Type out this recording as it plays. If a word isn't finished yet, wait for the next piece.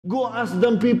Go ask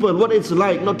them people what it's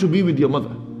like not to be with your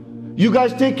mother. You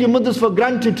guys take your mothers for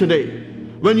granted today.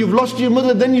 When you've lost your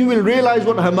mother, then you will realize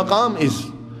what her maqam is.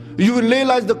 You will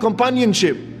realize the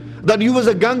companionship, that you was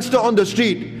a gangster on the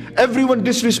street. Everyone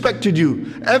disrespected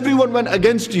you. Everyone went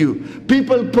against you.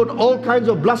 People put all kinds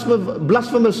of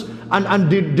blasphemous and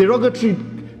derogatory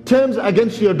terms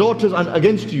against your daughters and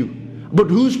against you. But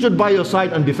who stood by your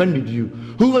side and defended you?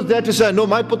 Who was there to say, no,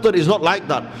 my putter is not like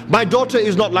that. My daughter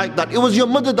is not like that. It was your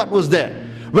mother that was there.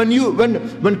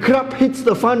 When crap hits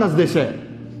the fan, as they say,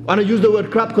 and I use the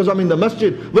word crap because I'm in the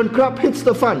masjid. When crap hits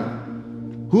the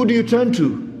fan, who do you turn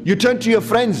to? You turn to your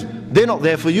friends. They're not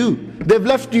there for you. They've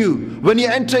left you. When you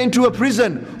enter into a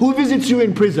prison, who visits you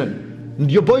in prison?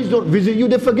 Your boys don't visit you,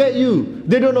 they forget you.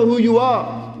 They don't know who you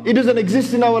are. It doesn't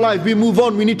exist in our life. We move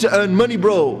on. We need to earn money,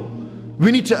 bro.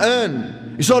 We need to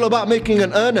earn. It's all about making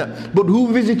an earner. But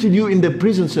who visited you in the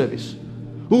prison service?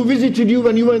 Who visited you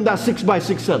when you were in that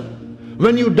 6x6 cell?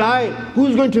 When you die,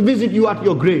 who's going to visit you at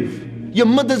your grave? Your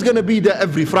mother's going to be there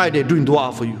every Friday doing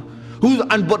dua for you.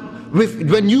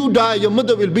 When you die, your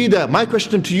mother will be there. My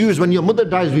question to you is, when your mother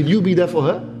dies, will you be there for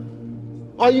her?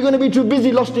 Or are you going to be too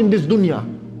busy, lost in this dunya?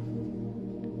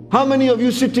 How many of you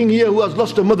sitting here who has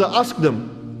lost a mother, ask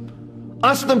them.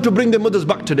 Ask them to bring their mothers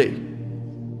back today.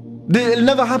 It'll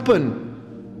never happen.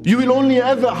 You will only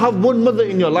ever have one mother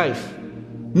in your life.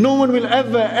 No one will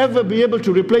ever be able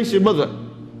to replace your mother.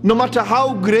 No matter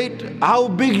how great, how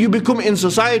big you become in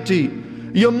society,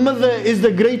 your mother is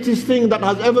the greatest thing that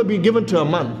has ever been given to a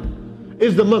man,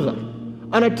 is the mother.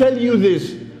 And I tell you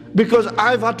this because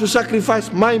I've had to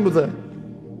sacrifice my mother.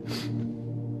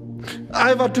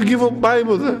 I've had to give up my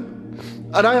mother.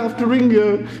 And I have to ring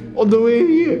her on the way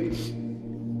here.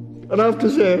 And I have to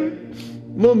say,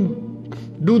 Mom,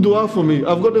 do dua for me.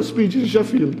 I've got a speech in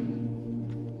Sheffield.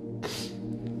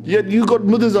 Yet you got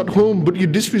mothers at home, but you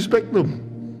disrespect them.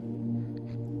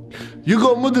 You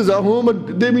got mothers at home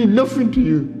and they mean nothing to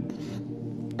you.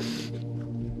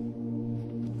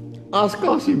 Ask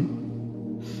Qasim.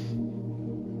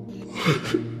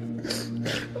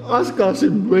 Ask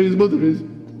Qasim where his mother is.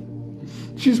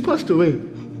 She's passed away.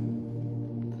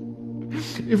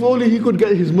 If only he could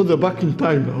get his mother back in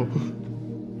time now.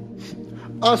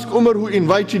 Ask Umar, who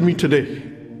invited me today.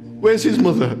 Where's his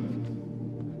mother?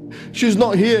 She's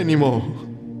not here anymore.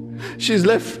 She's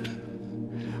left.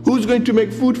 Who's going to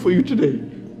make food for you today?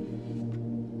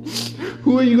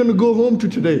 Who are you going to go home to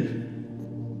today?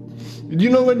 You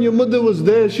know, when your mother was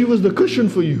there, she was the cushion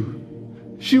for you.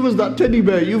 She was that teddy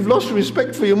bear. You've lost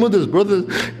respect for your mothers,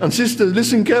 brothers and sisters.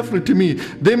 Listen carefully to me.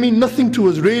 They mean nothing to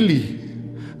us, really.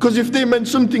 Because if they meant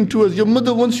something to us, your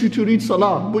mother wants you to read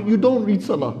salah, but you don't read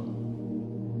salah.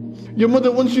 Your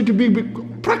mother wants you to be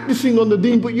practicing on the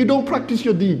deen, but you don't practice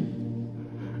your deen.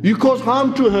 You cause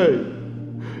harm to her.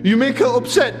 You make her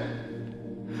upset.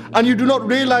 And you do not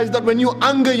realize that when you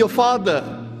anger your father,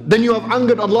 then you have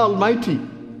angered Allah Almighty.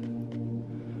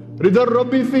 Ridal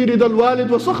Rabbi fi ridal walid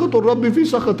wa sakhatul Rabbi fi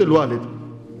sakhatil walid.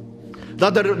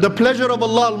 That the pleasure of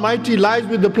Allah Almighty lies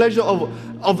with the pleasure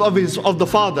of the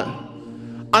father.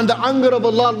 And the anger of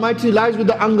Allah Almighty lies with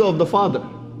the anger of the father.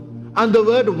 And the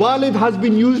word walid has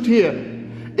been used here.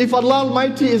 If Allah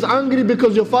Almighty is angry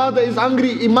because your father is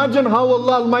angry, imagine how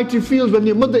Allah Almighty feels when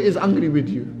your mother is angry with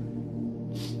you.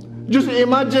 Just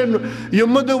imagine your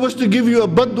mother was to give you a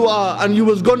bad dua and you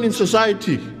was gone in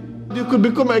society. You could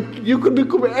become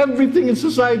everything in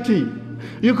society.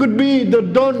 You could be the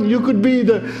don, you could be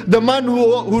the man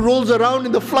who rolls around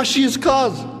in the flashiest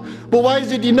cars. But why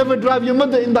is it you never drive your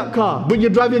mother in that car, but you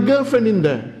drive your girlfriend in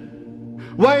there?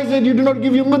 Why is it you do not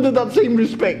give your mother that same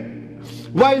respect?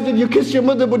 Why is it you kiss your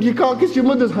mother but you can't kiss your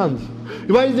mother's hands?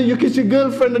 Why is it you kiss your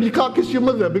girlfriend and you can't kiss your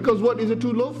mother? Because what, is it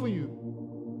too low for you?